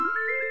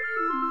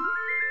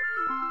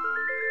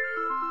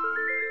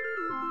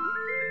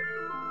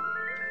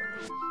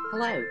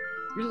Hello,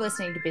 you're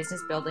listening to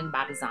Business Building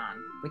by Design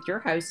with your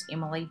host,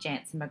 Emily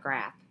Jansen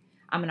McGrath.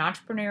 I'm an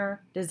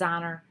entrepreneur,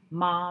 designer,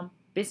 mom,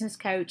 business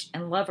coach,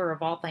 and lover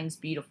of all things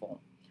beautiful.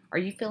 Are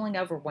you feeling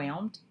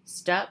overwhelmed,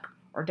 stuck,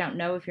 or don't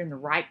know if you're in the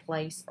right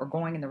place or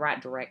going in the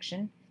right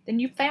direction? Then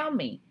you found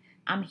me.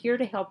 I'm here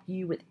to help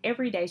you with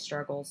everyday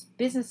struggles,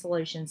 business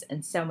solutions,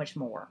 and so much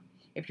more.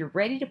 If you're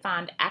ready to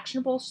find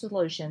actionable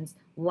solutions,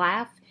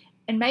 laugh,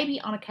 and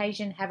maybe on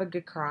occasion have a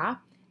good cry,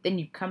 then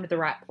you've come to the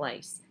right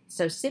place.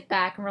 So sit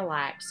back and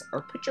relax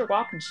or put your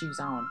walking shoes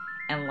on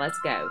and let's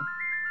go.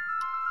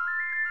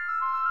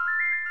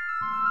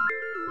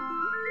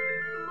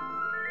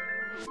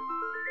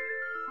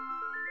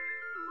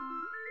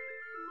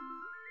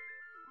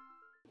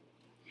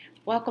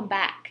 Welcome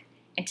back.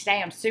 And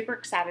today I'm super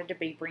excited to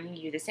be bringing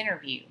you this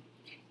interview.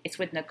 It's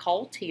with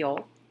Nicole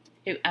Teal,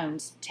 who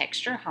owns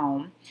Texture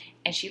Home,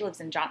 and she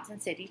lives in Johnson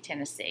City,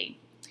 Tennessee.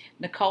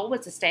 Nicole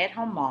was a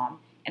stay-at-home mom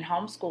and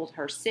homeschooled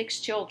her 6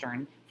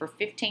 children for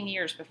 15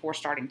 years before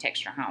starting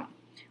Texture Home,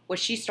 which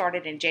she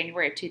started in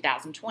January of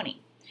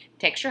 2020.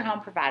 Texture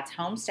Home provides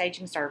home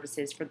staging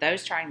services for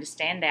those trying to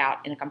stand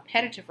out in a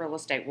competitive real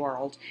estate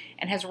world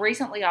and has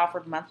recently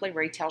offered monthly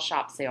retail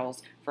shop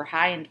sales for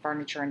high-end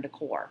furniture and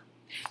decor.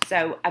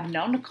 So I've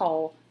known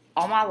Nicole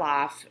all my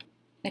life.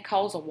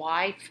 Nicole's a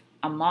wife,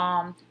 a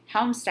mom,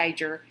 home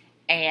stager,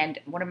 and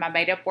one of my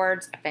made-up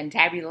words, a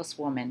fantabulous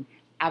woman.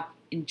 I've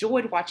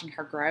enjoyed watching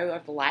her grow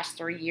over the last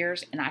 3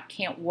 years, and I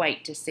can't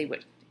wait to see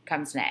what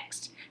comes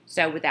next.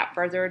 So without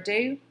further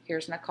ado,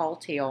 here's Nicole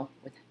Teal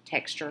with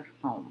Texture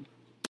Home.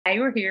 Today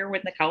we're here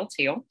with Nicole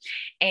Teal,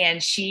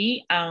 and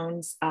she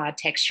owns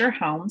Texture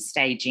Home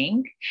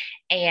Staging.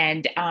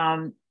 And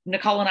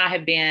Nicole and I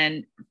have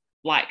been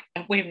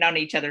we've known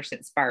each other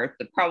since birth,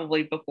 but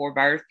probably before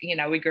birth. You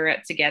know, we grew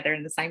up together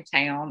in the same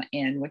town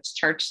and went to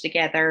church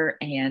together.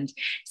 And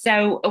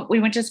so we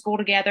went to school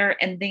together,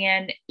 and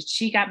then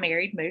she got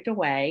married, moved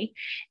away,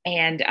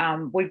 and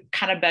we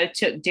kind of both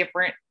took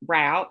different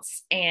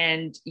routes.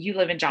 And you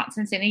live in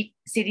Johnson City,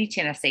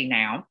 Tennessee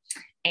now.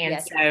 And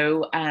yes.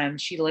 So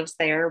she lives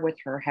there with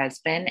her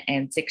husband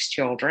and 6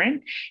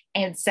 children.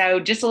 And so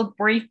just a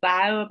brief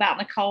bio about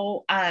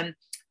Nicole.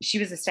 She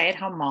was a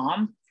stay-at-home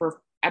mom for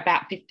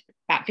about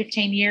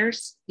 15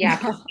 years. Yeah,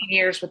 15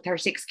 years with her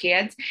 6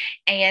 kids.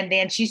 And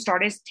then she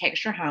started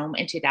Texture Home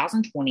in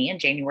 2020, in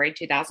January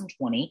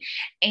 2020.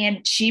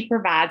 And she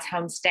provides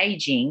home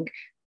staging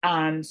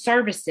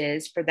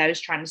services for those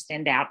trying to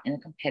stand out in the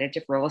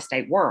competitive real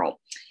estate world.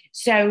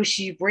 So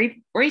she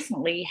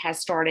recently has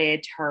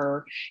started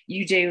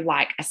you do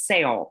like a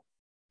sale.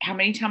 How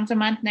many times a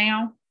month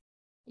now?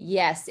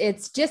 Yes,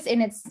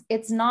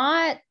 it's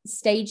not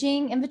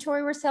staging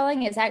inventory we're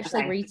selling. It's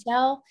actually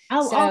retail.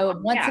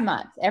 Once a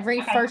month,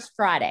 every first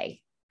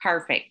Friday.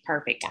 Perfect.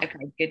 Okay,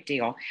 good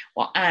deal.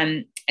 Well,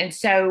 and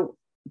so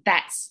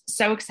that's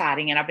so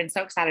exciting. And I've been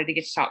so excited to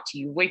get to talk to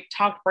you. We've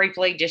talked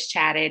briefly, just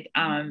chatted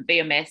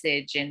via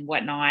message and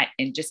whatnot,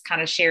 and just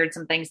kind of shared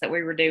some things that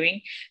we were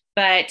doing.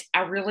 But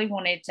I really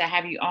wanted to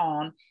have you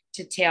on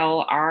to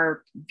tell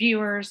our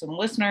viewers and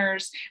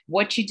listeners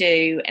what you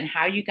do and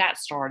how you got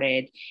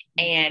started.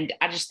 And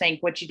I just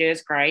think what you do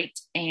is great.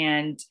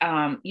 And,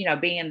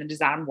 being in the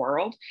design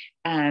world,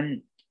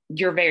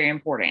 you're very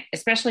important,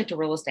 especially to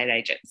real estate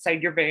agents. So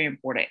you're very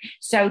important.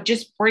 So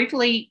just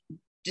briefly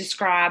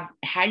describe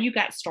how you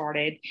got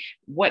started,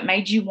 what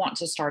made you want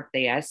to start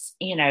this,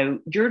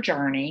 your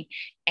journey,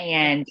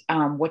 and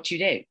what you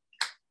do.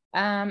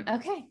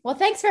 Okay. Well,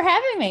 thanks for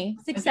having me.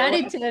 It's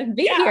excited to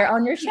be here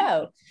on your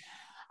show.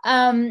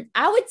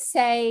 I would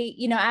say,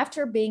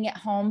 after being at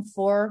home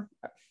for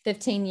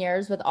 15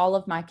 years with all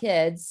of my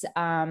kids,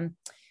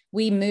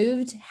 we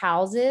moved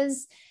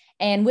houses.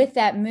 And with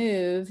that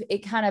move, it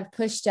kind of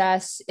pushed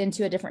us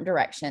into a different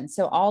direction.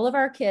 So all of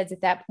our kids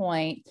at that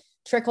point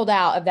trickled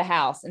out of the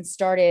house and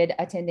started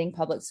attending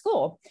public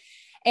school.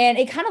 And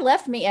it kind of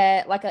left me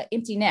at like an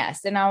empty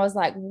nest. And I was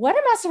like, what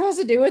am I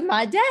supposed to do with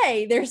my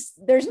day?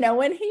 There's no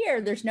one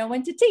here. There's no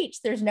one to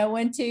teach. There's no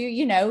one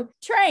to,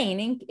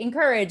 train,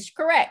 encourage,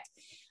 correct.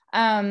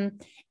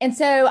 And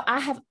so I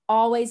have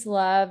always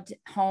loved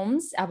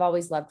homes. I've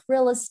always loved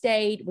real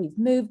estate. We've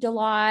moved a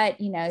lot,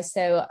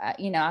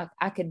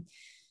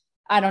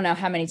 I don't know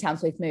how many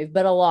times we've moved,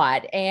 but a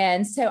lot.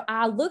 And so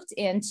I looked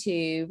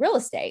into real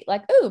estate,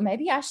 like,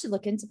 maybe I should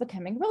look into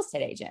becoming a real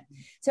estate agent.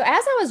 So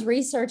as I was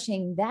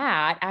researching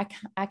that,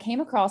 I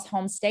came across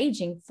home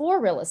staging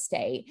for real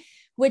estate,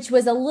 which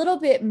was a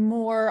little bit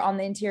more on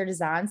the interior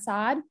design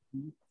side,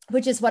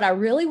 which is what I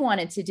really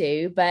wanted to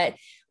do. But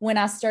when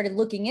I started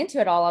looking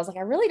into it all, I was like,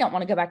 I really don't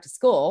want to go back to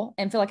school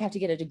and feel like I have to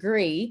get a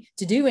degree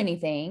to do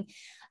anything.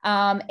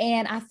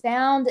 And I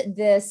found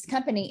this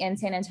company in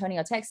San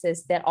Antonio,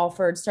 Texas, that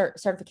offered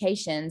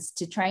certifications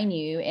to train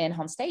you in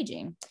home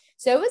staging.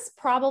 So it was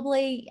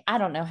probably, I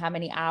don't know how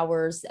many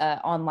hours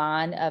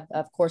online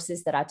of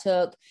courses that I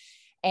took.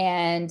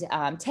 and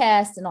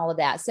tests and all of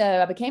that. So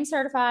I became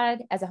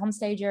certified as a home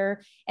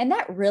stager, and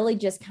that really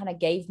just kind of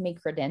gave me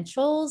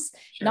credentials.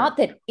 Sure. Not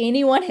that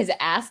anyone has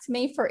asked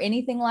me for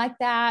anything like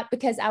that,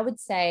 because I would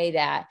say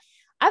that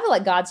I feel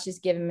like God's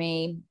just given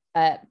me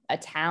a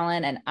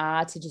talent, an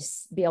eye to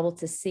just be able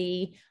to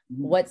see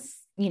what's,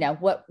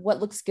 what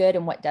looks good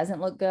and what doesn't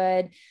look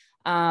good.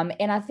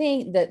 And I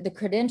think that the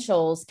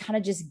credentials kind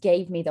of just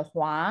gave me the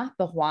why,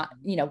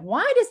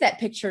 why does that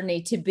picture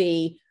need to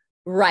be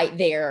right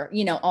there,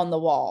 on the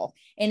wall?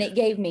 And it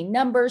gave me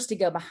numbers to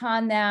go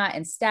behind that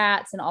and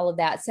stats and all of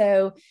that.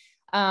 So,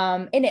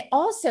 and it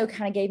also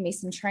kind of gave me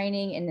some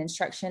training and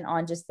instruction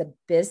on just the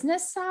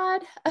business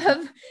side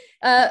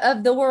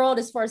of the world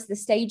as far as the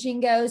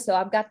staging goes. So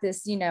I've got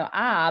this,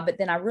 but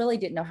then I really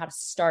didn't know how to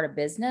start a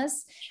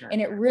business. Sure.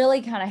 And it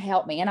really kind of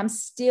helped me. And I'm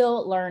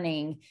still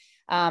learning.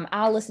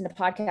 I listen to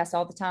podcasts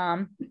all the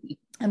time.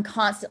 I'm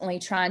constantly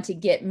trying to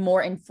get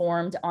more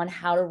informed on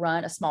how to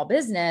run a small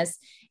business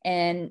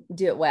and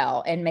do it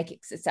well and make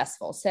it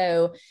successful.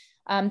 So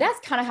that's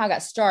kind of how I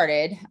got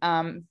started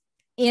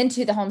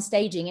into the home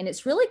staging. And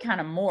it's really kind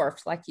of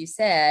morphed. Like you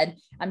said,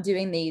 I'm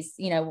doing these,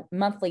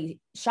 monthly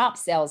shop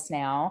sales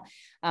now.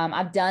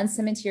 I've done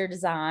some interior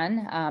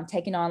design,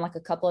 taking on like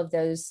a couple of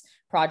those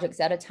projects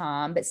at a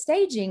time, but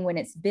staging when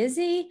it's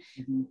busy,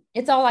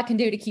 it's all I can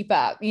do to keep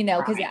up,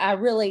 because I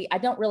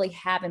don't really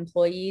have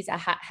employees. I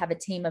have a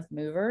team of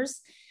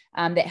movers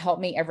that help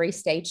me every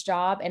stage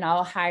job, and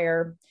I'll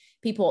hire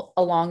people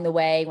along the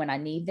way when I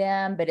need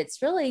them, but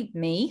it's really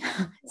me.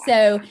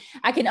 So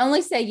I can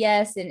only say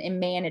yes and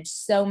manage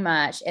so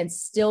much and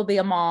still be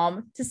a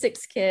mom to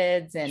 6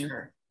 kids and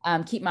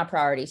keep my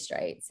priorities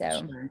straight.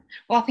 So,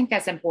 well, I think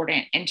that's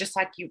important. And just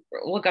like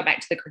we'll go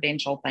back to the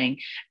credential thing.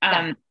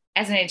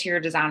 As an interior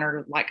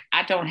designer, like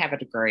I don't have a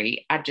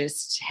degree. I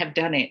just have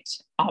done it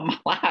all my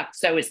life.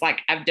 So it's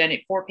like, I've done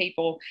it for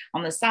people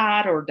on the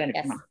side or done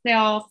it for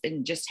myself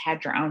and just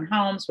had your own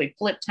homes. We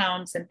flipped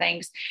homes and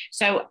things.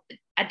 So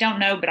I don't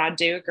know, but I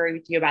do agree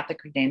with you about the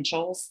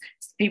credentials.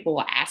 People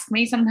will ask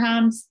me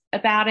sometimes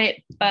about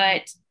it,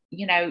 but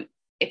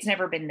it's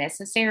never been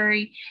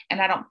necessary.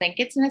 And I don't think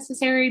it's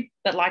necessary,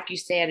 but like you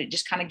said, it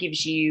just kind of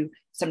gives you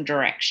some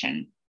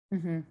direction.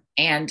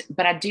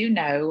 But I do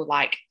know,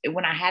 like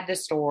when I had the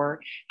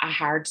store, I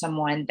hired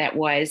someone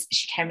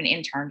she came and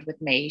interned with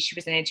me. She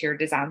was in interior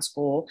design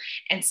school.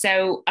 And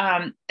so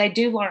they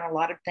do learn a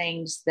lot of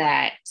things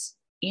that,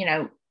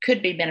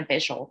 could be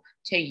beneficial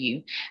to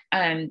you.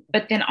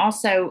 But then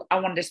also I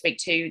wanted to speak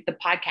to the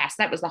podcast.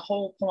 That was the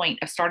whole point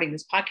of starting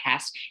this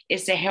podcast,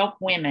 is to help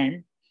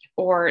women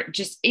or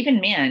just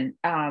even men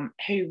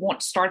who want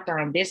to start their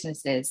own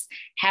businesses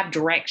have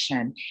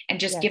direction and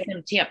just give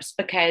them tips,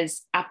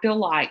 because I feel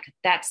like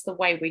that's the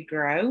way we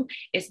grow,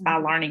 is by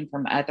learning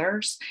from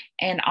others.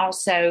 And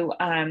also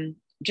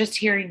just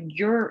hearing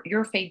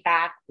your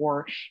feedback,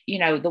 or,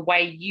 the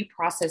way you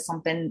process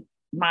something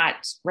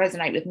might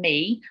resonate with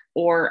me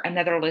or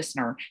another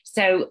listener.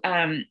 So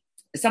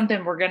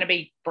something we're going to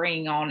be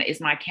bringing on is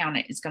my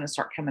accountant is going to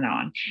start coming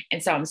on.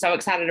 And so I'm so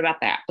excited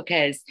about that,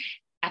 because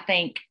I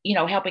think,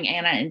 helping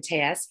Anna and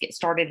Tess get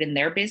started in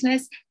their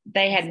business,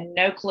 they had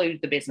no clue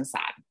the business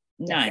side,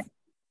 none. Yes.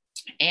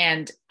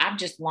 And I've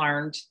just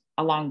learned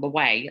along the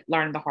way,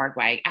 learned the hard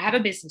way. I have a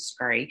business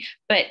degree,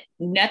 but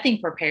nothing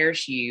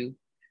prepares you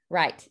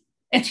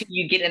until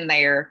you get in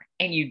there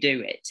and you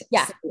do it.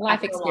 Yeah. So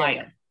life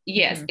experience.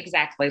 Yes,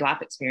 exactly.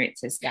 Life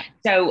experiences. Yeah.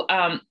 So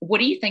what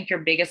do you think your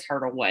biggest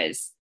hurdle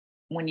was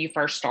when you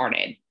first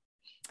started?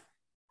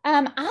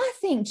 I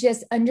think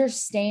just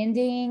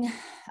understanding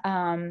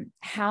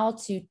how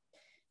to,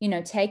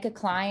 take a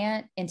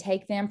client and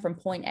take them from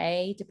point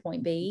A to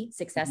point B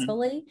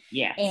successfully.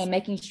 Yes. And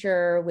making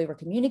sure we were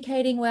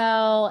communicating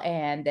well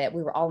and that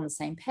we were all on the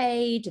same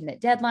page and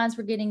that deadlines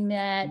were getting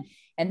met.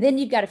 And then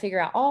you've got to figure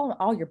out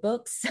all your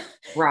books,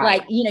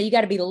 like, you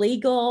got to be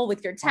legal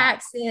with your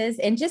taxes,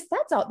 and just,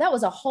 that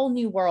was a whole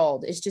new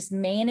world. It's just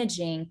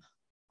managing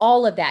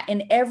all of that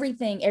and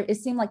everything. It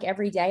seemed like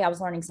every day I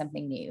was learning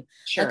something new.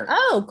 Sure. Like,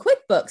 oh,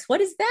 QuickBooks,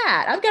 what is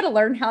that? I've got to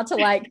learn how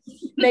to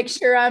make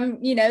sure I'm,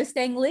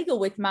 staying legal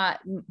with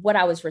what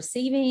I was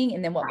receiving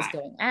and then what was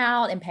going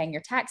out, and paying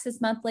your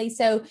taxes monthly.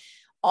 So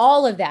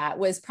all of that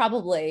was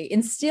probably,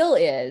 and still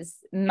is,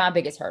 my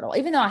biggest hurdle.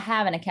 Even though I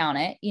have an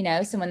accountant,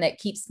 someone that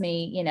keeps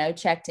me,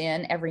 checked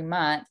in every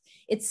month,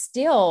 it's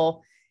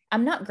still,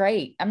 I'm not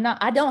great.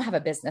 I don't have a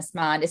business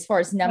mind as far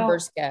as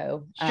numbers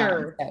go.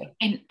 Sure.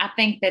 And I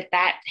think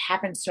that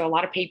happens to a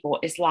lot of people,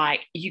 is like,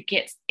 you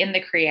get in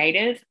the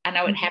creative. I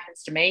know it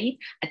happens to me.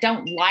 I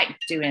don't like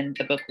doing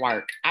the book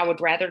work. I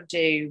would rather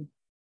do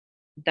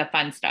the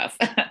fun stuff,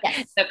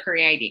 the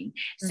creating.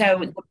 So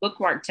the book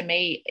work to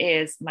me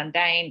is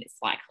mundane. It's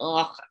like,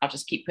 I'll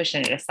just keep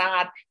pushing it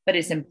aside, but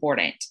it's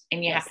important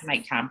and you have to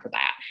make time for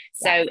that.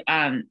 So,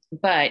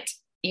 but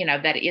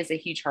that is a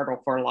huge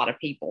hurdle for a lot of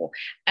people.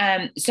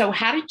 So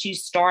how did you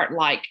start,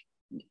 like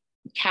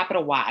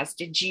capital wise?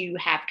 Did you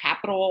have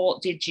capital?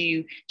 Did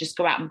you just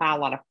go out and buy a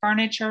lot of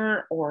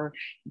furniture, or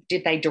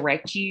did they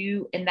direct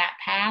you in that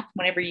path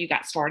whenever you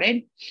got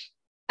started?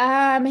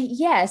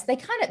 Yes,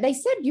 they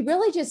said you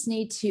really just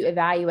need to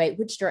evaluate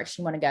which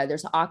direction you want to go.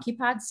 There's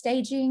occupied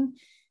staging,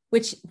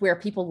 where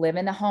people live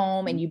in the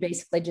home, and you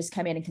basically just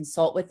come in and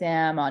consult with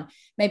them on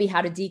maybe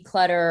how to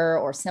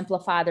declutter or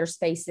simplify their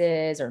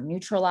spaces or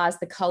neutralize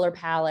the color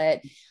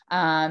palette.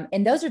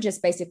 And those are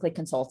just basically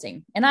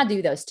consulting. And I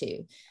do those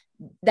too.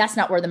 That's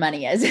not where the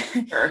money is.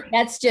 Sure.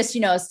 That's just,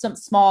 some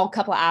small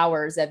couple of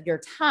hours of your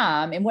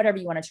time and whatever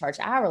you want to charge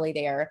hourly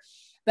there.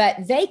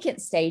 But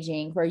vacant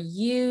staging, where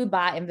you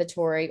buy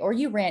inventory or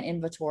you rent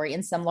inventory,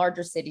 in some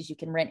larger cities, you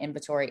can rent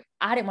inventory.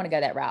 I didn't want to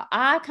go that route.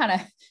 I kind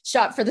of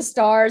shot for the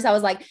stars. I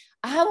was like,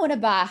 I want to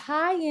buy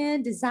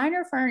high-end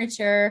designer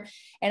furniture,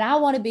 and I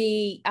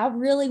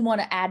really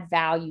want to add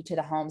value to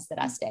the homes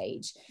that I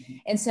stage.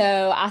 And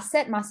so I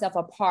set myself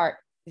apart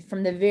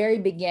from the very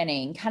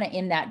beginning, kind of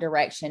in that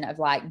direction of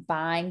like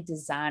buying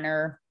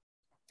designer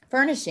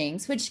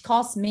furnishings, which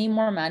costs me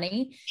more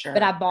money, Sure.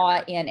 but I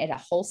bought in at a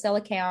wholesale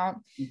account.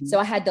 So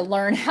I had to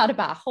learn how to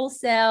buy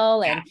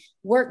wholesale and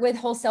work with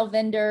wholesale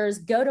vendors,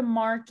 go to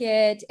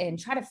market and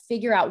try to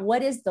figure out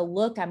what is the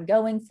look I'm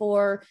going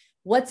for,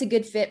 what's a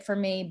good fit for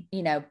me,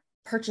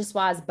 purchase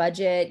wise,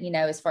 budget,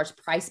 as far as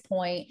price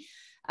point.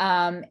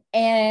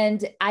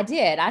 And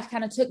I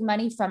kind of took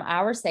money from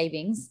our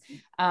savings,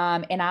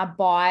 and I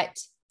bought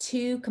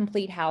 2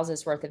 complete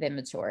houses worth of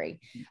inventory.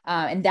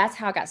 And that's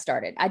how I got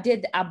started.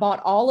 I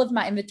bought all of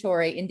my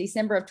inventory in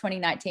December of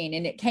 2019,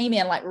 and it came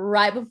in like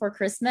right before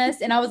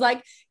Christmas. And I was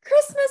like,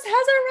 Christmas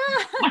has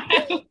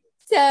arrived.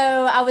 So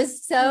I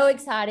was so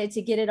excited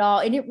to get it all.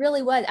 And it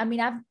really was. I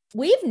mean,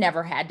 we've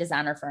never had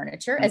designer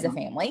furniture as a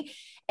family.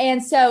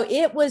 And so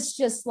it was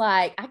just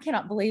like, I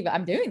cannot believe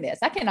I'm doing this.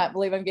 I cannot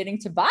believe I'm getting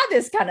to buy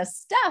this kind of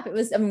stuff.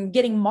 I'm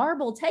getting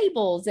marble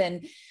tables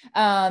and,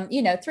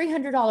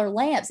 $300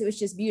 lamps. It was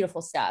just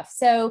beautiful stuff.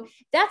 So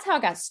that's how I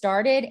got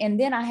started. And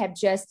then I have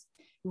just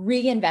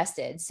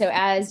reinvested. So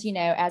as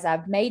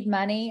I've made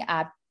money,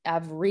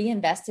 I've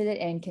reinvested it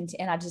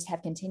and I just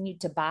have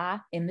continued to buy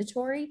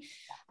inventory.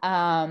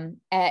 A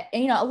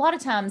lot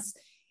of times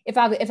if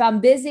I'm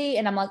busy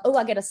and I'm like, oh,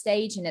 I get a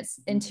stage and it's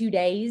in 2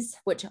 days,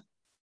 which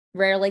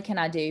rarely can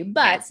I do,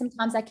 but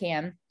sometimes I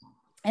can.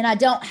 And I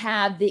don't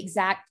have the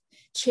exact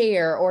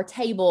chair or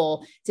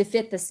table to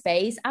fit the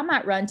space. I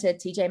might run to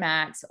TJ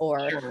Maxx or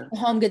the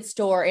home goods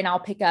store and I'll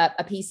pick up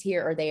a piece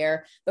here or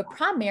there. But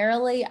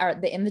primarily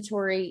the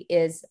inventory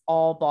is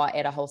all bought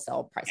at a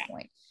wholesale price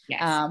point.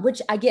 Yes.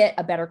 Which I get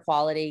a better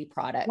quality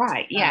product.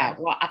 Right. Yeah.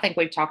 Well, I think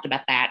we've talked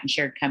about that and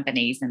shared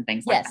companies and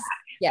things like that.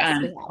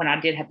 Yes. When I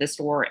did have the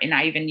store, and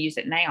I even use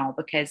it now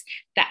because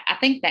I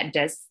think that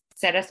does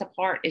set us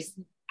apart. Is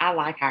I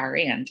like higher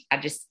end. I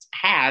just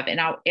have, and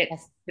at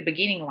the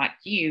beginning, like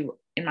you,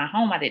 in my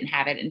home, I didn't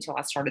have it until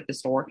I started the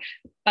store.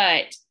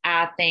 But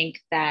I think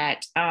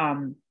that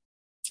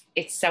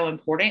it's so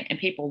important, and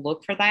people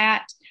look for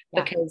that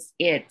because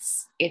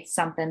it's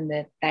something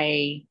that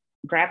they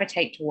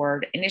gravitate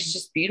toward, and it's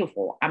just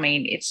beautiful. I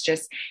mean, it's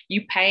just,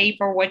 you pay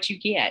for what you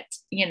get,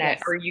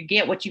 or you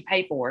get what you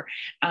pay for.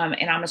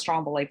 And I'm a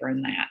strong believer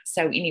in that.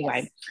 So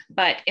anyway,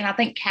 and I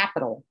think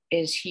capital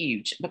is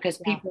huge because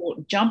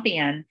people jump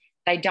in,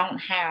 they don't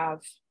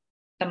have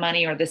the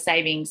money or the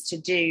savings to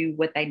do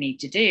what they need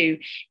to do.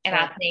 And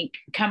I think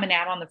coming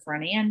out on the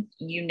front end,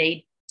 you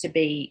need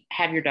to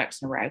have your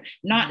ducks in a row,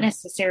 not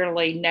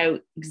necessarily know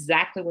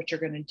exactly what you're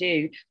going to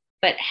do,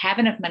 but have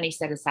enough money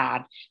set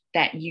aside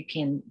that you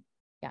can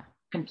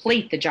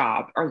complete the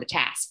job or the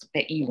task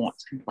that you want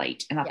to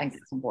complete. And I think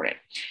that's important.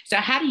 So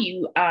how do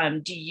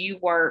you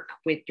work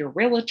with your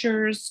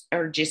realtors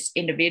or just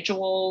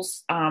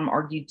individuals?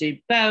 Or do you do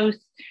both?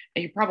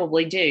 You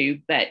probably do,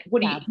 but who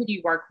do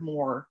you work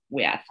more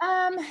with?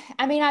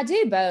 I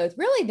do both.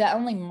 Really, the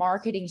only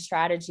marketing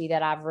strategy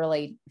that I've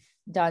really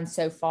done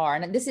so far,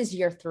 and this is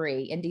year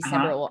 3 in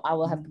December, I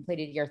will have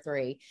completed year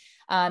 3,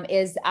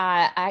 is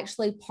I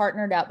actually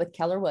partnered up with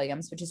Keller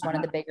Williams, which is one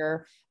of the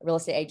bigger real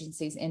estate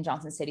agencies in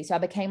Johnson City. So I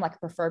became like a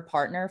preferred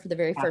partner for the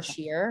very first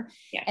year.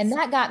 Yes. And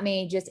that got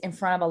me just in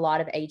front of a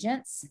lot of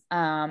agents.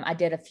 I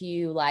did a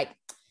few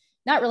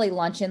not really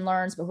lunch and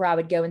learns, but where I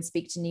would go and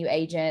speak to new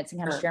agents and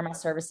kind of share my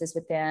services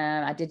with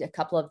them. I did a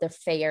couple of the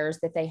fairs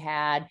that they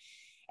had.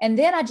 And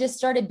then I just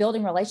started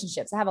building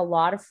relationships. I have a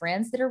lot of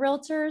friends that are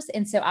realtors.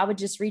 And so I would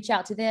just reach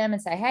out to them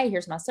and say, hey,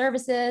 here's my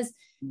services,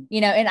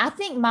 and I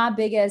think my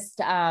biggest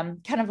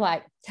kind of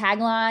like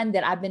tagline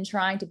that I've been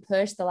trying to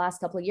push the last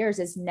couple of years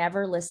is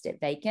never list it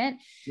vacant,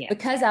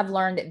 because I've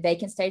learned that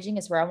vacant staging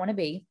is where I want to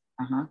be.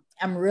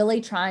 I'm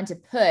really trying to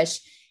push.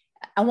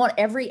 I want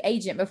every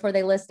agent before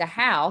they list a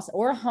house,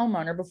 or a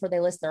homeowner before they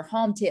list their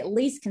home, to at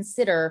least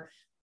consider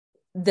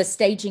the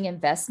staging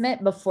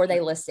investment before they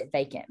list it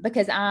vacant.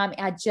 Because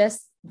I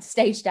just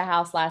staged a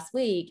house last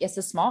week. It's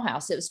a small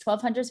house. It was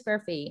 1,200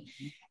 square feet.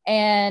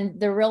 And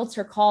the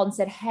realtor called and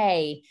said,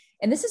 hey,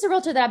 and this is a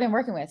realtor that I've been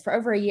working with for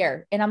over a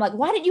year. And I'm like,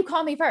 why didn't you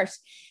call me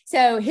first?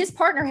 So his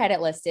partner had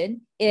it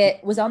listed.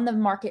 It was on the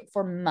market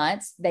for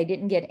months. They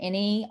didn't get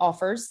any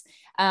offers.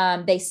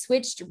 They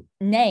switched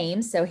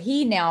names. So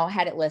he now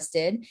had it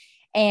listed,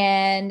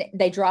 and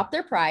they dropped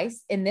their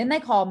price. And then they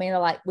called me and they're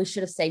like, we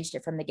should have staged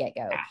it from the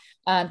get-go.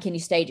 Can you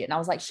stage it? And I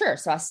was like, sure.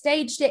 So I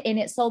staged it, and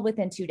it sold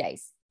within 2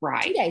 days. 2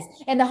 Right. days.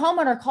 And the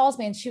homeowner calls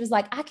me and she was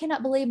like, I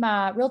cannot believe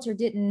my realtor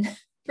didn't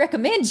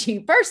recommend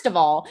you, first of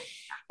all.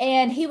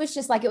 And he was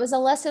just like, it was a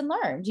lesson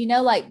learned,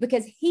 like,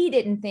 because he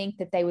didn't think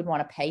that they would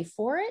want to pay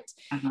for it.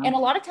 Uh-huh. And a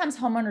lot of times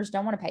homeowners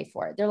don't want to pay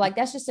for it. They're like,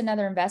 that's just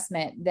another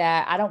investment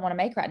that I don't want to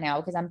make right now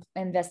because I'm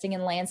investing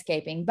in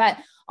landscaping. But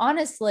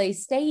honestly,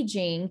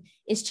 staging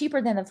is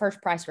cheaper than the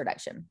first price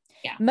reduction.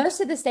 Yeah. Most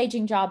of the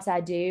staging jobs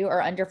I do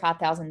are under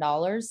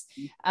 $5,000.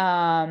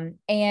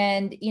 And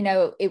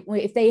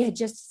if they had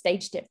just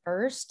staged it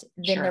first,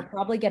 then Sure. they're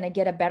probably going to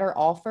get a better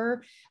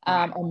offer,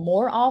 or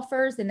more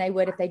offers than they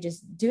would if they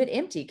just do it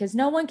empty. Because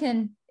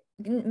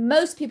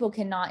most people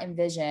cannot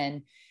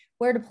envision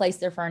where to place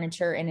their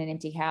furniture in an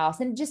empty house,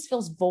 and it just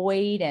feels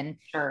void, and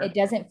Sure. it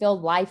doesn't feel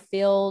life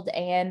filled,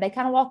 and they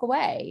kind of walk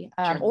away.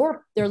 Sure.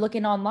 Or they're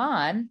looking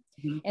online,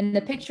 Mm-hmm. and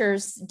the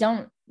pictures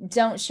don't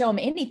show them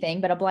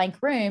anything but a blank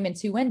room and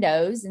 2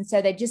 windows, and so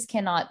they just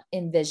cannot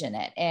envision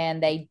it,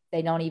 and they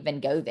don't even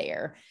go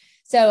there.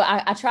 So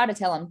I try to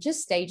tell them,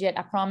 just stage it.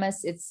 I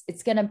promise it's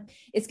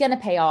gonna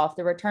pay off.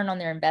 The return on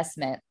their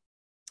investment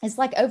is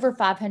like over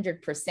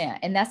 500%,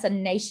 and that's a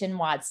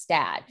nationwide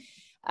stat.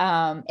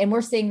 And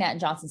we're seeing that in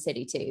Johnson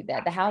City too,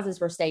 that the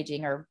houses we're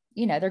staging are,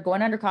 they're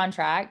going under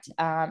contract,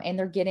 and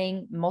they're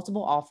getting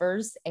multiple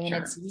offers, and Sure.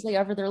 it's usually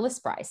over their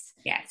list price.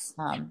 Yes.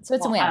 So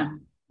it's a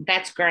win.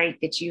 That's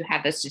great that you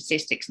have the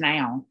statistics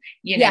now.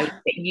 Yeah.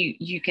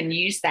 You can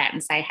use that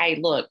and say, hey,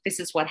 look, this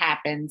is what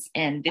happens,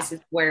 and this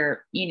is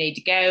where you need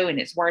to go, and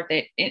it's worth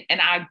it. And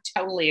I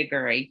totally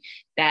agree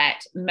that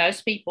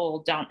most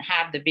people don't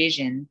have the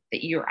vision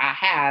that you or I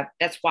have.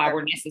 That's why Sure.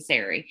 we're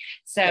necessary.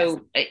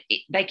 So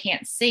they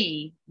can't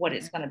see what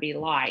it's going to be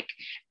like.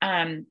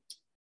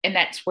 And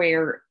that's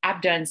where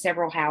I've done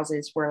several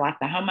houses where like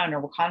the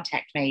homeowner will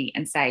contact me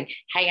and say,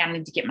 hey, I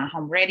need to get my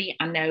home ready.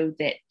 I know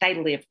that they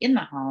live in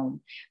the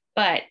home,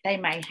 but they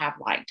may have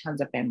like tons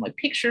of family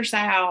pictures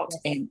out. Yes.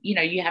 And,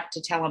 you have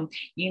to tell them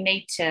you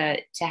need to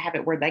have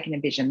it where they can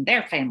envision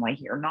their family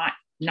here, not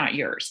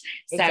yours.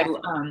 Exactly.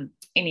 So,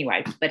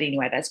 anyway,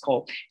 that's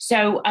cool.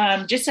 So,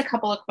 just a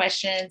couple of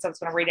questions. I was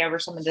going to read over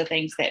some of the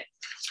things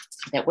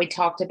that we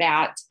talked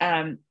about.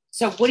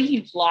 So what do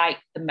you like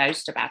the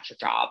most about your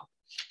job?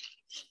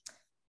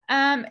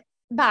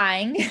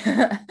 Buying.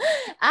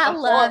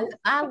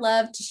 I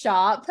love to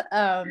shop.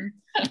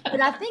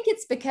 But I think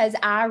it's because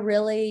I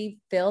really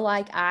feel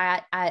like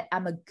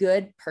I'm a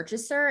good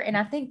purchaser. And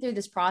I think through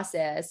this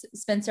process,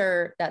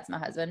 Spencer, that's my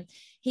husband,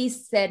 he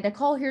said,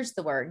 Nicole, here's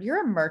the word.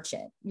 You're a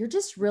merchant. You're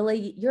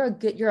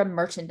a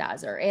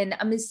merchandiser. And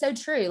I mean, it's so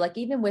true. Like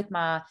even with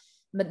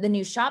the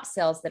new shop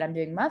sales that I'm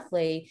doing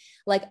monthly,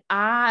 like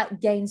I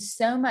gain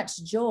so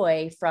much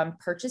joy from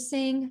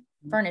purchasing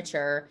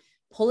furniture,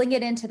 pulling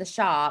it into the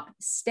shop,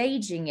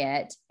 staging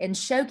it, and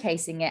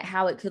showcasing it,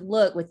 how it could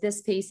look with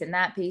this piece and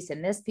that piece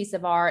and this piece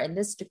of art and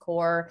this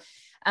decor.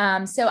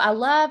 So I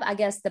love, I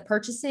guess, the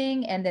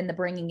purchasing and then the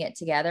bringing it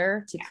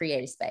together to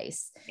create a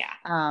space.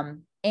 Yeah.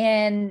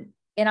 And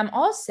I'm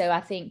also,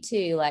 I think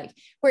too, like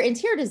where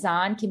interior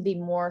design can be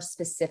more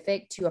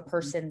specific to a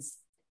person's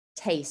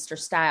taste or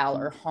style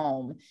or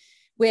home,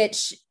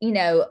 which,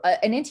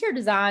 an interior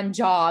design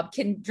job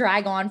can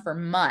drag on for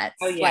months,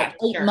 like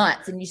 8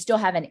 months, and you still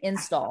haven't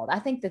installed. I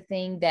think the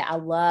thing that I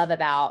love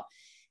about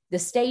the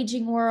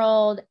staging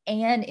world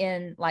and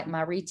in like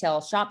my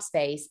retail shop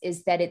space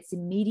is that it's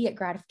immediate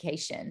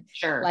gratification.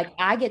 Sure. Like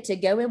I get to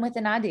go in with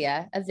an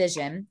idea, a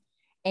vision,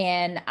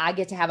 and I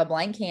get to have a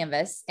blank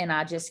canvas and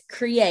I just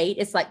create.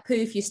 It's like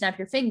poof, you snap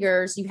your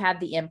fingers, you have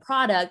the end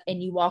product,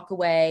 and you walk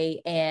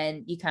away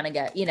and you kind of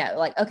go,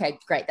 like, okay,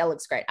 great. That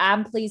looks great.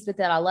 I'm pleased with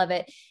it. I love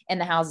it. And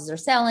the houses are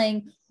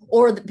selling,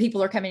 or the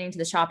people are coming into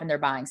the shop and they're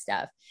buying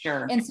stuff.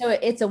 Sure. And so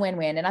it's a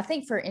win-win. And I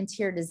think for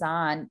interior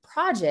design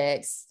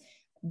projects,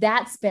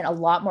 that's been a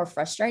lot more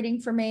frustrating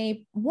for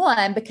me.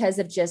 One, because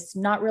of just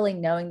not really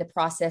knowing the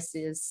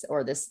processes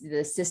or the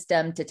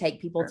system to take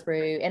people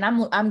through. And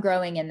I'm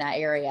growing in that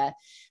area,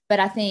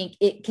 but I think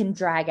it can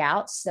drag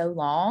out so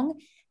long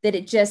that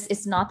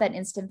it's not that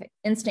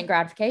instant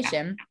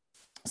gratification.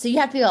 So you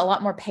have to be a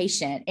lot more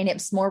patient, and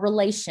it's more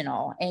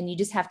relational, and you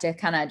just have to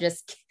kind of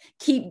just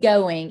keep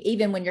going.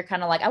 Even when you're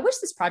kind of like, I wish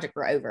this project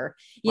were over,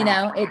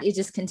 it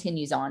just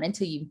continues on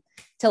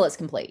till it's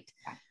complete.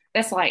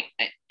 That's like,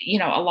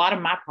 a lot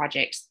of my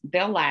projects,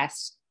 they'll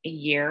last a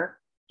year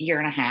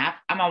and a half.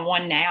 I'm on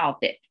one now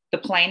that the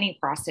planning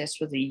process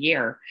was a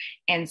year.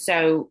 And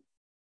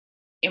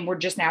we're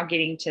just now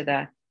getting to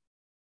the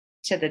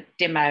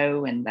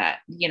demo and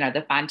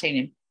the fine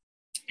tuning.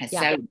 And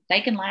so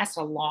they can last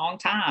a long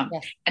time.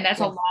 Yes. And that's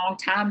a long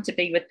time to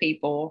be with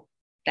people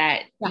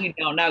that you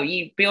don't know.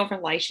 You build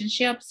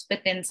relationships,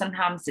 but then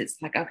sometimes it's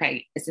like,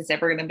 okay, is this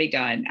ever going to be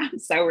done? I'm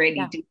so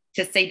ready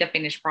to see the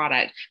finished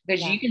product,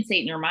 because you can see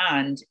it in your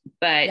mind,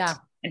 but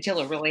until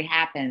it really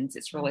happens,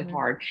 it's really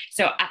hard.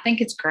 So I think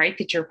it's great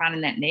that you're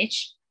finding that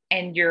niche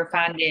and you're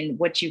finding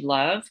what you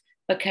love,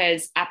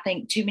 because I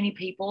think too many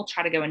people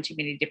try to go in too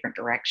many different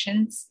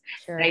directions.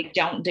 Sure. They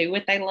don't do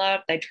what they love.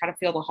 They try to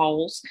fill the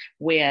holes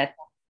with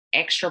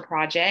extra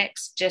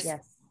projects.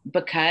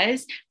 but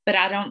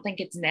I don't think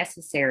it's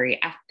necessary.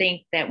 I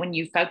think that when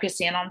you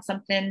focus in on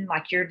something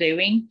like you're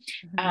doing,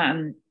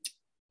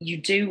 you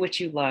do what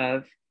you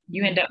love.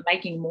 You end up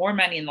making more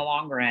money in the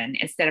long run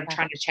instead of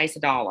trying to chase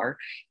a dollar,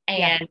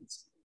 and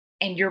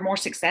you're more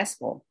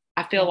successful.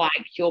 I feel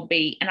like you'll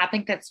be, and I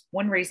think that's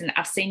one reason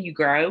I've seen you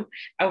grow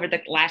over the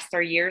last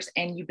 3 years,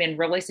 and you've been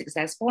really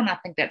successful. And I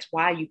think that's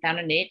why you found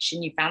a niche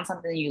and you found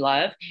something you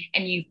love,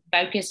 and you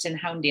focused and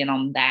honed in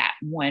on that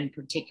one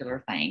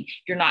particular thing.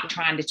 You're not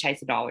trying to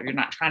chase a dollar. You're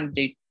not trying to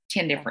do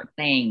 10 different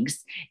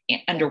things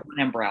under one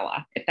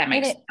umbrella, if that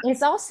makes sense.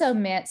 It's also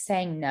meant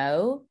saying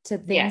no to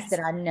things that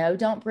I know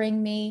don't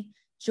bring me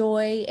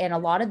joy. And a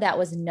lot of that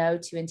was no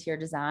to interior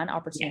design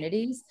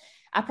opportunities.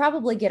 I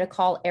probably get a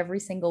call every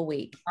single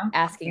week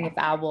asking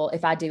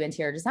if I do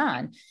interior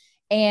design.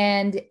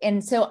 And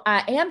so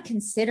I am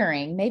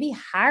considering maybe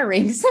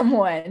hiring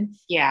someone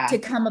to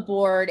come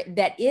aboard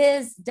that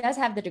does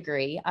have the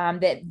degree,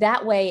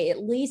 that way,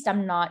 at least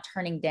I'm not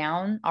turning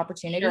down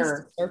opportunities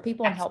to serve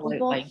people and help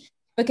people.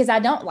 Because I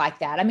don't like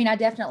that. I mean, I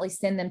definitely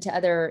send them to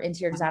other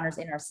interior designers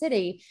in our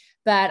city,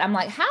 but I'm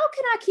like, how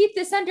can I keep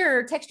this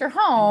under Texture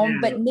Home,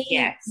 but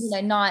me,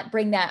 not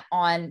bring that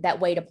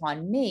weight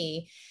upon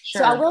me.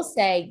 So I will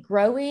say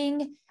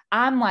growing,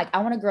 I'm like, I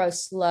want to grow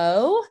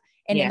slow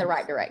and in the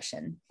right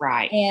direction.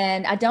 Right.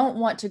 And I don't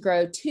want to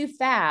grow too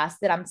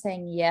fast that I'm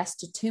saying yes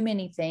to too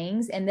many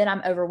things. And then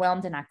I'm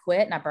overwhelmed and I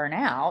quit and I burn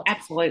out.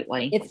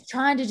 Absolutely. It's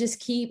trying to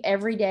just keep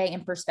every day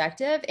in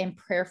perspective and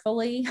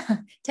prayerfully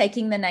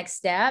taking the next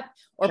step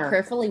or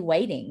prayerfully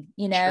waiting,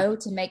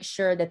 to make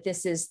sure that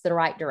this is the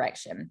right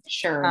direction.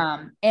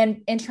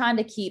 And trying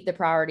to keep the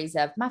priorities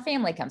of my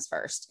family comes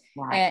first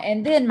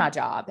and then my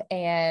job.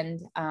 And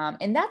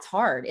that's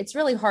hard. It's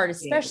really hard,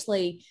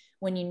 especially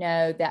when you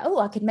know that,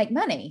 I could make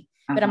money.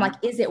 But I'm like,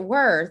 is it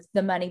worth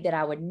the money that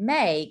I would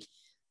make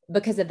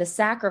because of the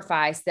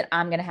sacrifice that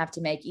I'm going to have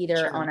to make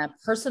either on a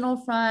personal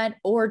front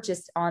or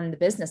just on the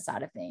business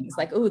side of things?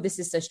 Like, this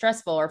is so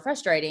stressful or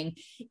frustrating.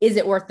 Is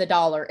it worth the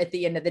dollar at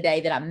the end of the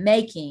day that I'm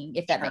making,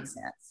 if that makes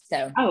sense?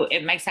 So,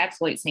 it makes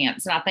absolute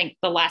sense. And I think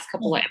the last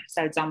couple of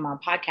episodes on my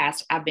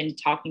podcast, I've been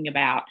talking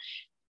about,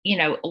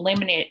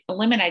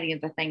 eliminating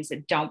the things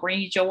that don't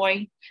bring you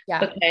joy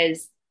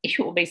because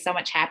you will be so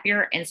much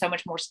happier and so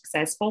much more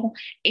successful,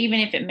 even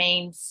if it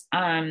means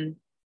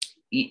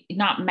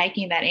not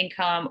making that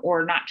income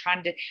or not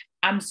trying to.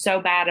 I'm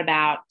so bad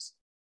about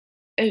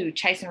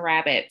chasing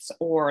rabbits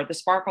or the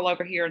sparkle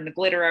over here and the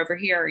glitter over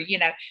here,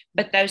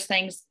 but those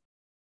things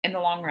in the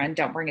long run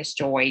don't bring us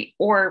joy,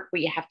 or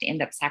we have to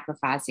end up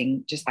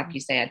sacrificing, just like you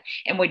said,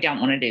 and we don't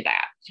want to do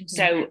that.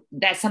 So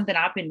that's something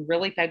I've been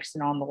really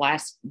focusing on the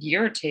last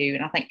year or two,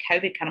 and I think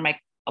COVID kind of made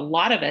a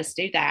lot of us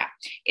do that,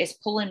 is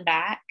pulling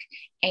back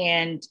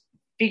and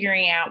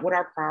figuring out what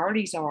our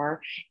priorities are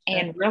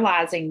and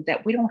realizing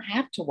that we don't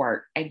have to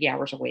work 80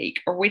 hours a week,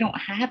 or we don't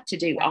have to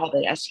do all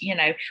this.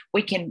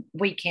 We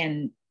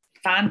can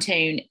fine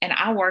tune, and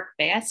I work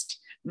best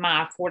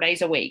my 4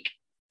 days a week,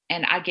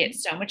 and I get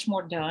so much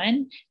more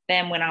done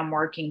than when I'm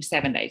working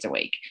 7 days a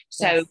week.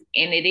 So,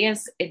 and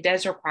it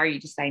does require you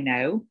to say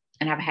no.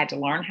 And I've had to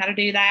learn how to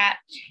do that.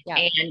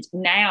 And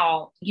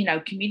now,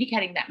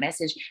 communicating that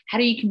message, how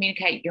do you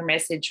communicate your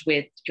message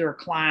with your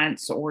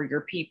clients or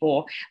your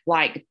people?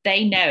 Like,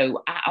 they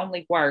know I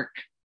only work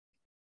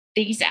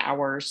these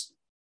hours.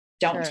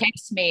 Don't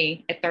text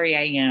me at 3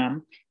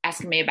 a.m.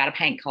 asking me about a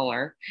paint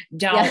color.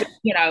 Don't,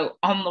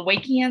 on the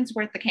weekends,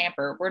 we're at the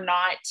camper. We're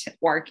not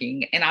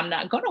working, and I'm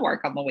not going to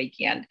work on the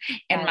weekend.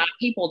 And my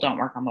people don't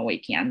work on the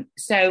weekend.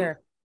 So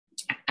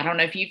I don't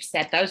know if you've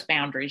set those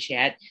boundaries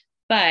yet,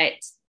 but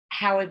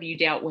how have you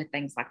dealt with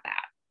things like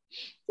that?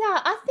 Yeah,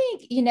 I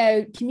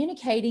think,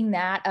 communicating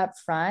that up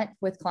front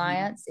with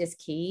clients is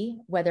key,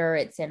 whether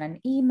it's in an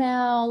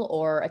email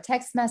or a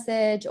text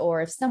message,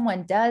 or if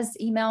someone does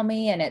email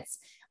me and it's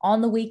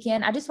on the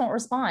weekend, I just won't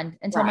respond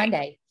until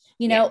Monday,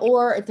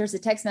 or if there's a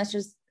text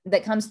message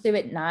that comes through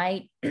at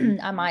night,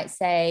 I might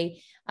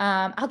say,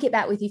 I'll get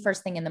back with you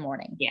first thing in the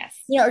morning.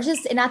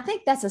 And I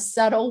think that's a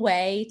subtle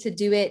way to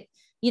do it.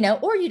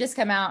 Or you just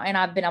come out, and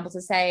I've been able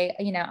to say,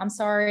 I'm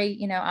sorry,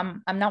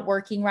 I'm not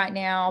working right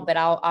now, but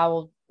I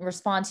will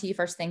respond to you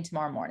first thing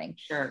tomorrow morning.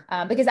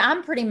 Because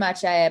I'm pretty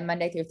much a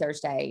Monday through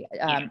Thursday.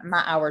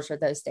 My hours are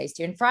those days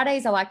too. And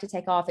Fridays I like to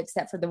take off,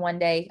 except for the one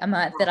day a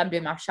month that I'm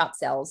doing my shop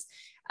sales.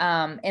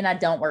 And I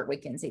don't work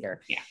weekends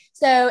either.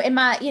 So and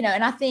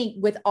I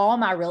think with all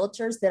my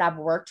realtors that I've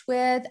worked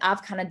with,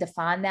 I've kind of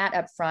defined that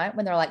up front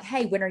when they're like,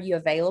 hey, when are you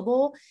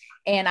available?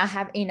 And I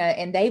have,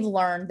 and they've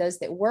learned, those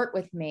that work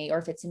with me, or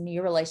if it's a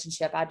new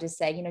relationship, I just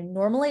say,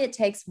 normally it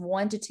takes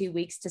 1 to 2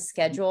 weeks to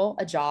schedule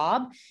a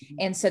job.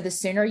 And so the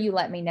sooner you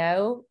let me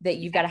know that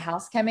you've got a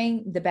house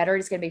coming, the better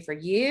it's going to be for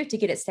you to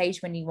get it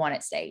staged when you want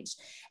it staged.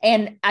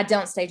 And I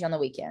don't stage on the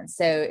weekends.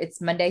 So it's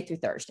Monday through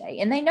Thursday.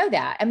 And they know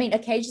that. I mean,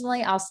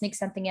 occasionally I'll sneak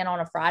something in on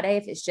a Friday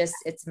if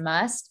it's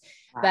must,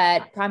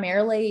 but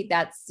primarily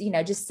that's,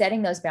 just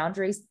setting those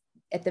boundaries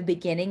at the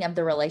beginning of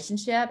the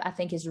relationship, I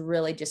think has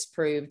really just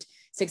proved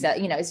success,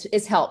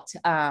 it's helped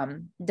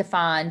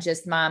define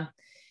just my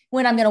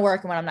when I'm going to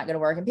work and when I'm not going to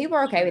work. And people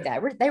are okay with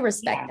that. They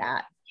respect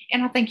that.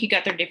 And I think you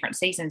got their different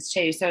seasons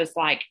too. So it's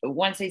like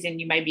one season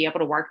you may be able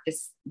to work it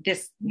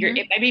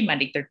may be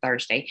Monday through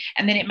Thursday,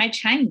 and then it may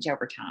change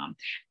over time.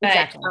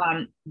 But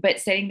but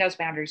setting those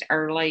boundaries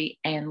early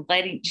and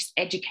just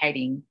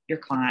educating your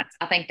clients,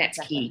 I think that's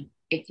key.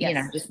 It's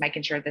just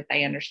making sure that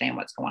they understand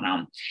what's going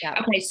on.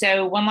 Yeah. Okay,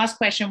 so one last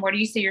question: where do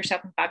you see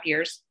yourself in 5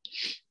 years?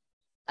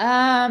 We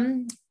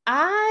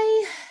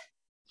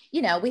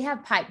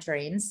have pipe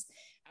dreams,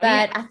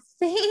 but I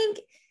think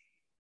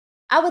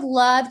I would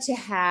love to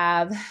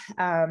have,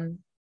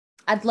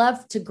 I'd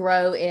love to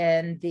grow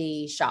in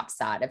the shop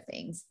side of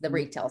things, the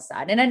retail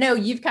side. And I know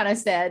you've kind of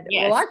said,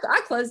 well,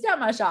 I closed down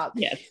my shop.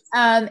 Yes.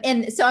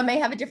 And so I may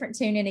have a different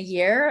tune in a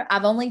year.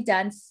 I've only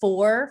done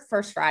 4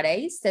 First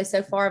Fridays.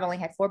 So far I've only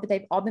had 4, but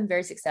they've all been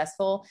very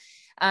successful.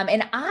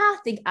 And I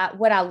think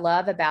what I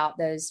love about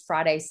those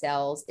Friday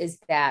sales is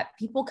that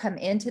people come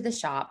into the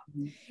shop.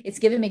 It's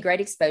given me great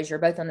exposure,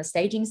 both on the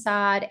staging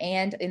side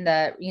and in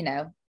the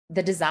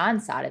design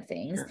side of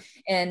things. Sure.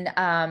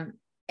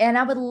 And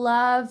I would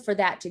love for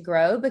that to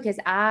grow, because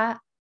I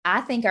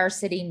think our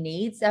city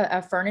needs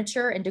a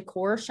furniture and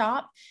decor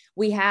shop.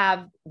 We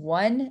have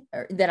one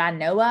that I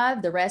know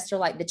of. The rest are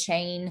like the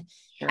chain,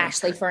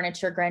 Ashley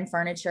Furniture, Grand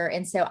Furniture.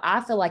 And so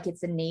I feel like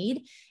it's a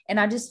need.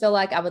 And I just feel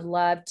like I would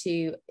love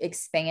to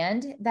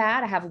expand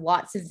that. I have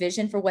lots of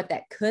vision for what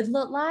that could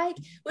look like,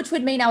 which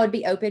would mean I would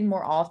be open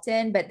more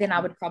often, but then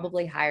I would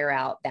probably hire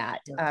out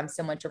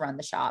someone to run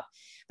the shop.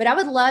 But I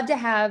would love to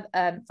have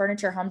a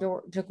furniture home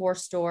decor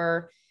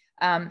store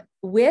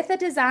with a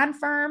design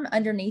firm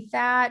underneath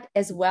that,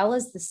 as well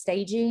as the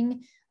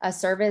staging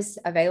service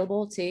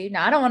available too.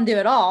 Now, I don't want to do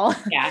it all,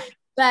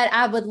 but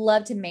I would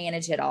love to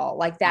manage it all.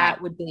 Like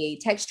that would be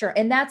texture.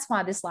 And that's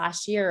why this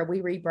last year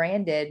we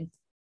rebranded,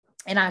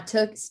 and I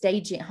took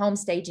home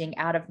staging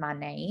out of my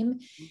name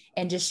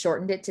and just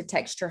shortened it to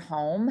Texture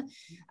Home,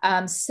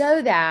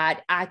 so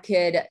that I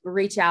could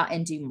reach out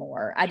and do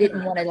more. I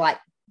didn't want to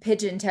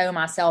pigeon-toe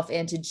myself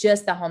into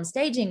just the home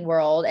staging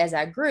world. As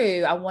I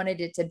grew, I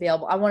wanted to be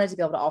able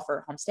to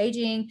offer home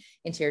staging,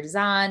 interior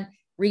design,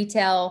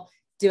 retail,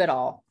 do it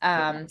all.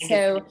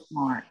 So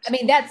smart. I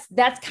mean,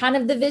 that's kind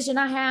of the vision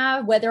I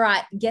have. Whether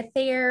I get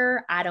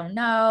there, I don't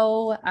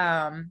know.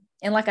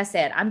 And like I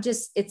said,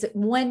 it's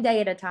one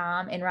day at a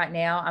time. And right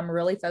now I'm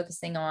really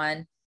focusing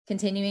on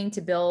continuing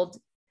to build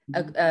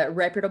a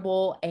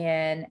reputable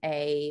and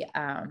I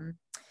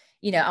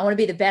want to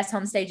be the best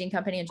home staging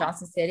company in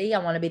Johnson City. I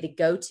want to be the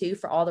go-to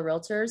for all the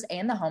realtors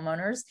and the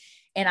homeowners.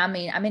 And I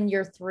mean, I'm in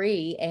year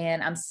 3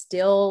 and I'm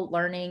still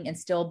learning and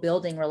still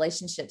building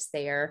relationships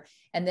there.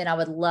 And then I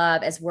would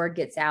love, as word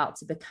gets out,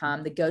 to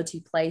become the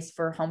go-to place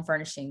for home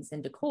furnishings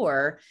and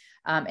decor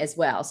as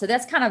well. So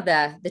that's kind of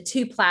the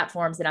 2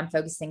 platforms that I'm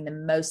focusing the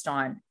most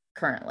on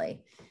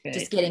currently. Good.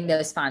 Just getting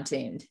those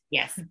fine-tuned.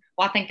 Yes.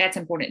 Well, I think that's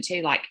important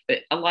too. Like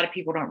a lot of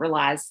people don't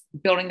realize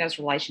building those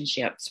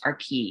relationships are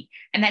key.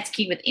 And that's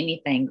key with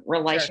anything,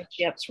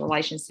 relationships,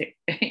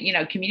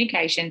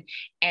 communication,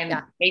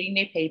 and meeting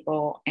new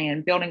people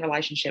and building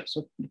relationships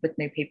with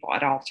new people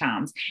at all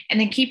times. And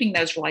then keeping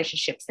those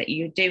relationships that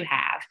you do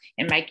have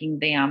and making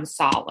them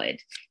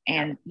solid.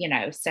 And,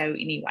 so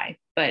anyway,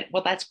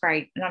 well, that's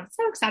great. And I'm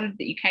so excited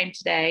that you came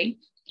today.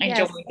 Thank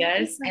you for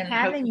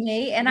having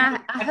me. And I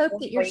hope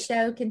that your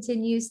show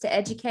continues to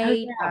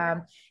educate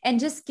and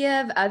just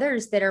give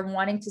others that are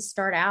wanting to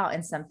start out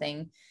in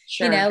something,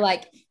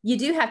 you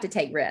do have to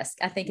take risk,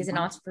 I think, as an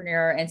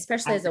entrepreneur, and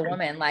especially as a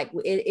woman,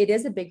 it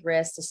is a big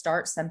risk to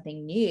start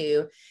something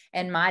new.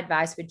 And my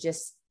advice would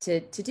just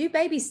to do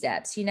baby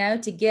steps,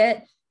 to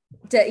get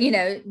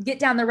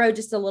down the road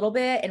just a little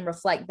bit and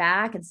reflect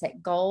back and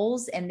set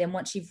goals. And then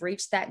once you've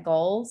reached that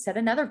goal, set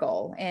another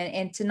goal,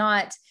 and to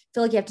not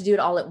feel like you have to do it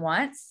all at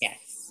once.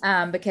 Yes.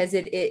 Because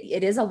it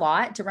is a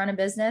lot to run a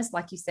business.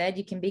 Like you said,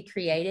 you can be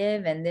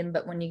creative,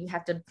 but when you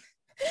have to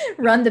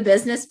run the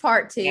business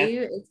part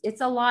too, it's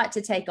a lot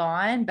to take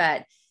on,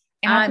 but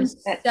I'm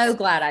so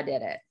glad I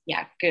did it.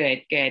 Yeah.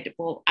 Good.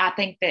 Well, I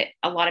think that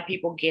a lot of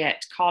people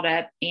get caught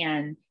up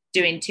in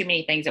doing too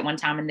many things at one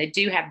time, and they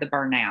do have the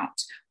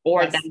burnout,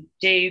 or they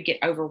do get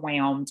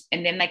overwhelmed,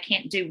 and then they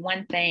can't do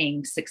one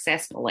thing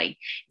successfully.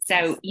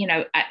 So,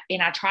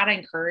 I try to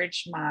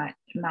encourage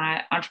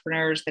my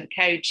entrepreneurs that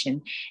I coach,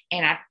 and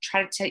I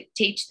try to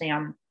teach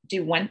them,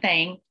 do one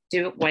thing,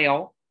 do it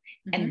well,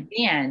 and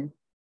then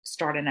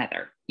start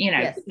another.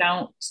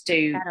 Don't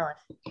do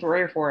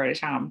 3 or 4 at a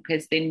time,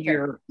 because then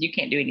you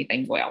can't do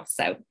anything well.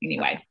 So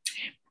anyway.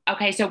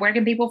 Okay. So where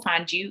can people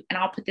find you? And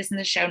I'll put this in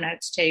the show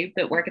notes too,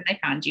 but where can they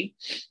find you?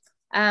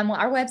 Well,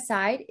 our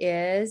website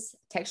is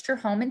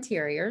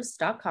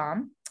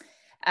texturehomeinteriors.com.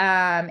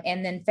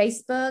 And then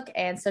Facebook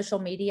and social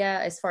media,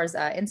 as far as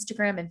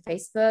Instagram and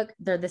Facebook,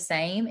 they're the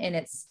same, and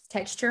it's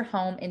Texture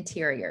Home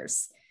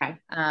Interiors. Okay.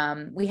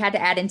 We had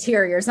to add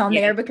interiors on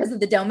Yeah. there because of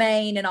the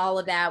domain and all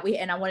of that.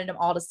 And I wanted them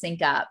all to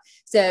sync up.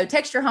 So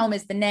Texture Home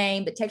is the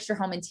name, but Texture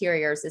Home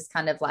Interiors is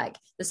kind of like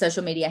the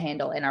social media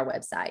handle in our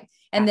website.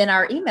 And then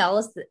our email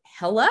is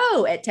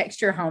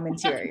hello@Texture Home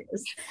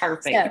Interiors.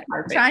 Perfect. So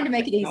Perfect. trying to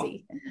make it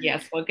easy.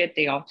 Yes. Well, good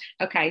deal.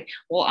 Okay.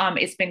 Well,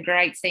 it's been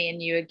great seeing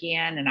you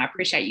again, and I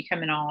appreciate you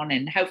coming on,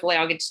 and hopefully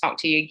I'll get to talk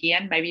to you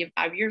again. Maybe in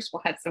 5 years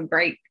we'll have some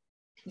great,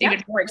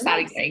 even more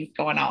exciting things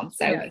going on.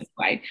 So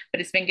anyway, but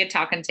it's been good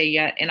talking to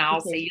you, and I'll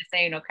see you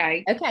soon.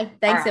 Okay. Okay.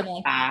 Thanks, right,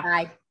 Emily. bye.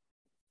 Bye.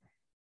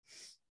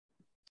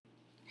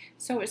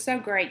 So it's so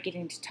great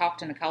getting to talk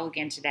to Nicole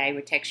again today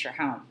with Texture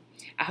Home.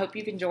 I hope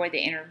you've enjoyed the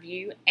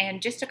interview,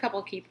 and just a couple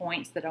of key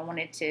points that I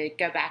wanted to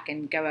go back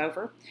and go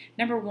over.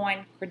 Number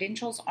one,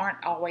 credentials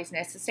aren't always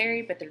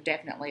necessary, but they're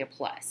definitely a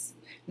plus.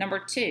 Number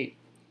two,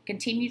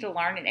 continue to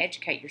learn and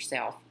educate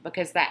yourself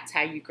because that's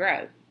how you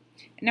grow.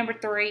 And number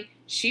three,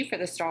 shoot for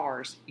the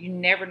stars. You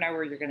never know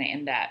where you're going to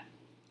end up.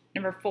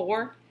 Number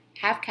four,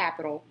 have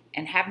capital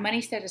and have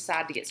money set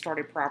aside to get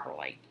started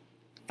properly.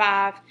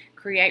 5,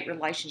 create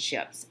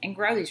relationships and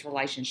grow these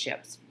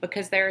relationships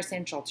because they're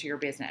essential to your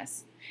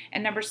business.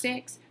 And number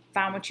 6,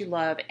 find what you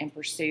love and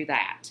pursue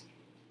that.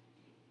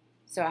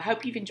 So I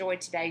hope you've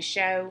enjoyed today's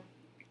show.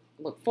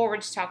 Look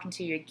forward to talking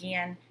to you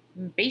again.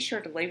 Be sure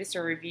to leave us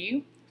a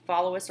review,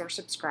 follow us, or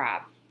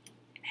subscribe.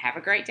 Have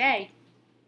a great day.